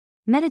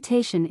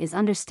Meditation is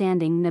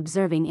understanding and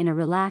observing in a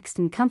relaxed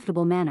and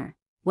comfortable manner,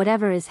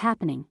 whatever is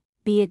happening,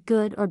 be it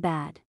good or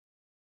bad.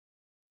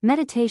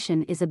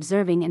 Meditation is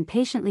observing and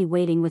patiently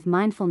waiting with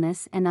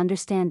mindfulness and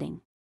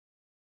understanding.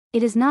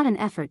 It is not an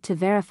effort to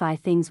verify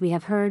things we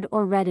have heard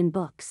or read in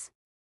books.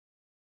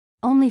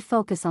 Only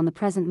focus on the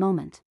present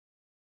moment.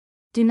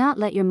 Do not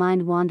let your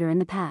mind wander in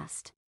the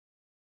past.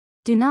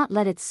 Do not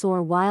let it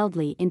soar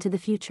wildly into the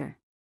future.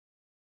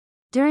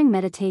 During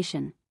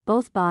meditation,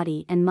 both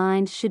body and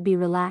mind should be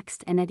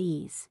relaxed and at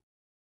ease.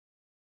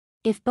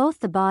 If both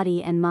the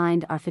body and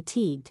mind are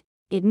fatigued,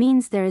 it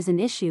means there is an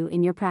issue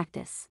in your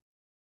practice.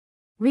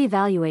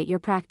 Reevaluate your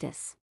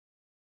practice.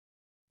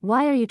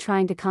 Why are you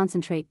trying to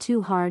concentrate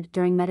too hard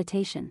during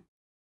meditation?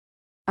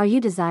 Are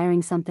you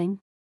desiring something?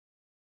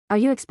 Are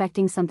you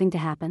expecting something to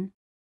happen?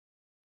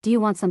 Do you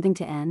want something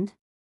to end?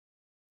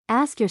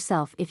 Ask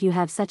yourself if you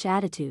have such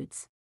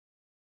attitudes.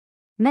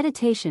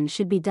 Meditation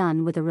should be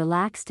done with a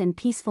relaxed and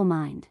peaceful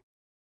mind.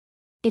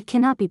 It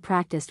cannot be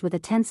practiced with a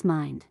tense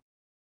mind.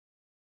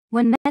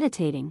 When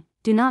meditating,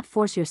 do not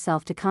force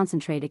yourself to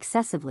concentrate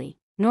excessively,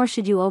 nor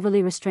should you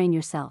overly restrain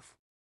yourself.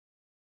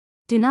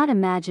 Do not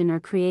imagine or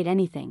create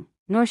anything,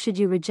 nor should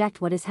you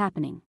reject what is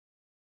happening.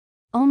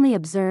 Only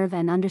observe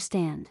and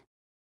understand.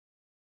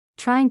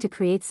 Trying to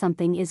create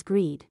something is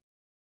greed.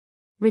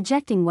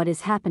 Rejecting what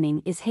is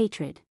happening is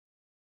hatred.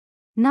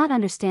 Not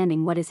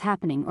understanding what is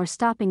happening or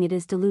stopping it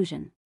is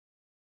delusion.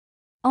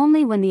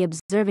 Only when the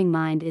observing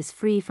mind is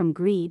free from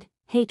greed,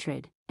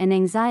 hatred, and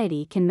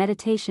anxiety can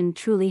meditation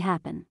truly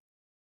happen.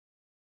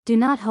 Do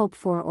not hope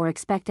for or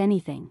expect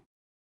anything.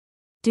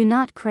 Do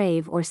not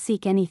crave or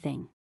seek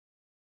anything.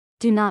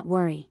 Do not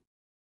worry.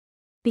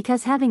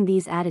 Because having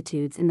these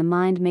attitudes in the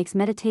mind makes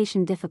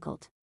meditation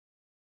difficult.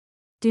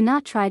 Do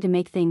not try to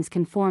make things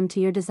conform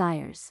to your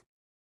desires.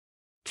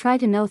 Try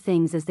to know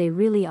things as they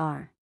really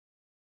are.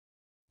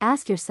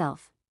 Ask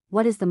yourself,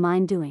 what is the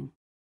mind doing?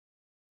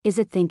 Is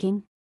it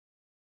thinking?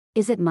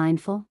 Is it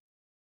mindful?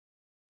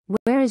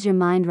 Where is your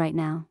mind right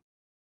now?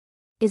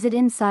 Is it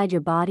inside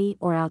your body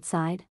or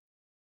outside?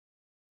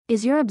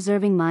 Is your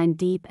observing mind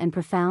deep and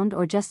profound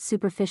or just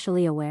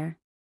superficially aware?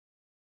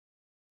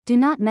 Do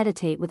not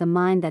meditate with a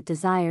mind that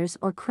desires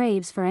or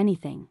craves for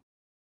anything.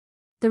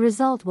 The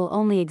result will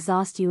only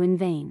exhaust you in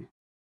vain.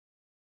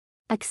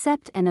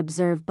 Accept and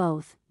observe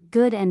both,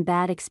 good and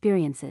bad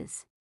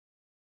experiences.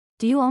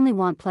 Do you only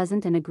want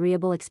pleasant and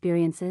agreeable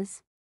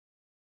experiences?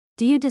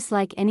 Do you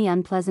dislike any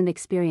unpleasant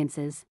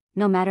experiences,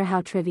 no matter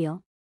how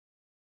trivial?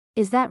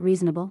 Is that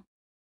reasonable?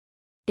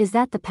 Is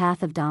that the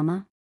path of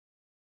Dhamma?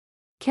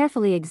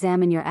 Carefully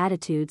examine your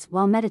attitudes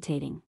while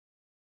meditating.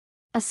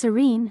 A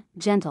serene,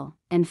 gentle,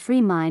 and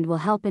free mind will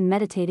help in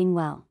meditating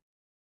well.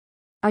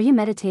 Are you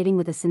meditating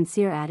with a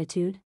sincere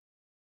attitude?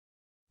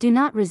 Do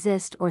not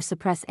resist or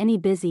suppress any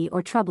busy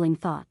or troubling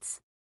thoughts.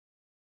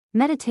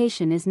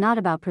 Meditation is not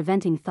about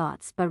preventing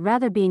thoughts but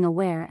rather being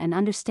aware and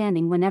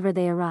understanding whenever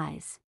they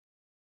arise.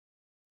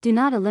 Do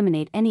not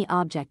eliminate any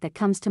object that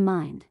comes to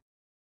mind.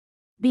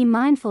 Be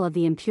mindful of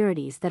the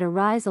impurities that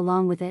arise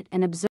along with it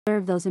and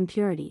observe those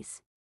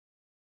impurities.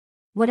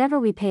 Whatever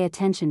we pay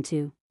attention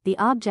to, the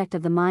object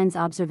of the mind's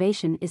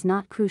observation is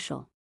not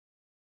crucial.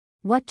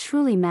 What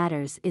truly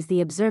matters is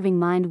the observing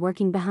mind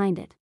working behind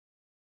it.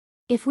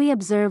 If we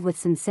observe with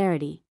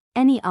sincerity,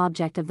 any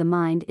object of the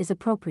mind is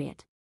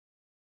appropriate.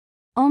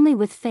 Only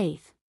with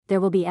faith, there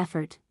will be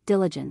effort,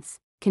 diligence,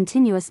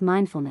 continuous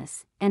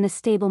mindfulness, and a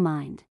stable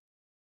mind.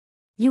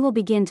 You will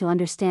begin to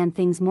understand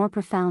things more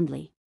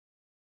profoundly.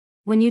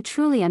 When you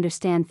truly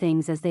understand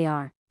things as they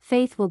are,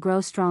 faith will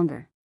grow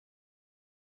stronger.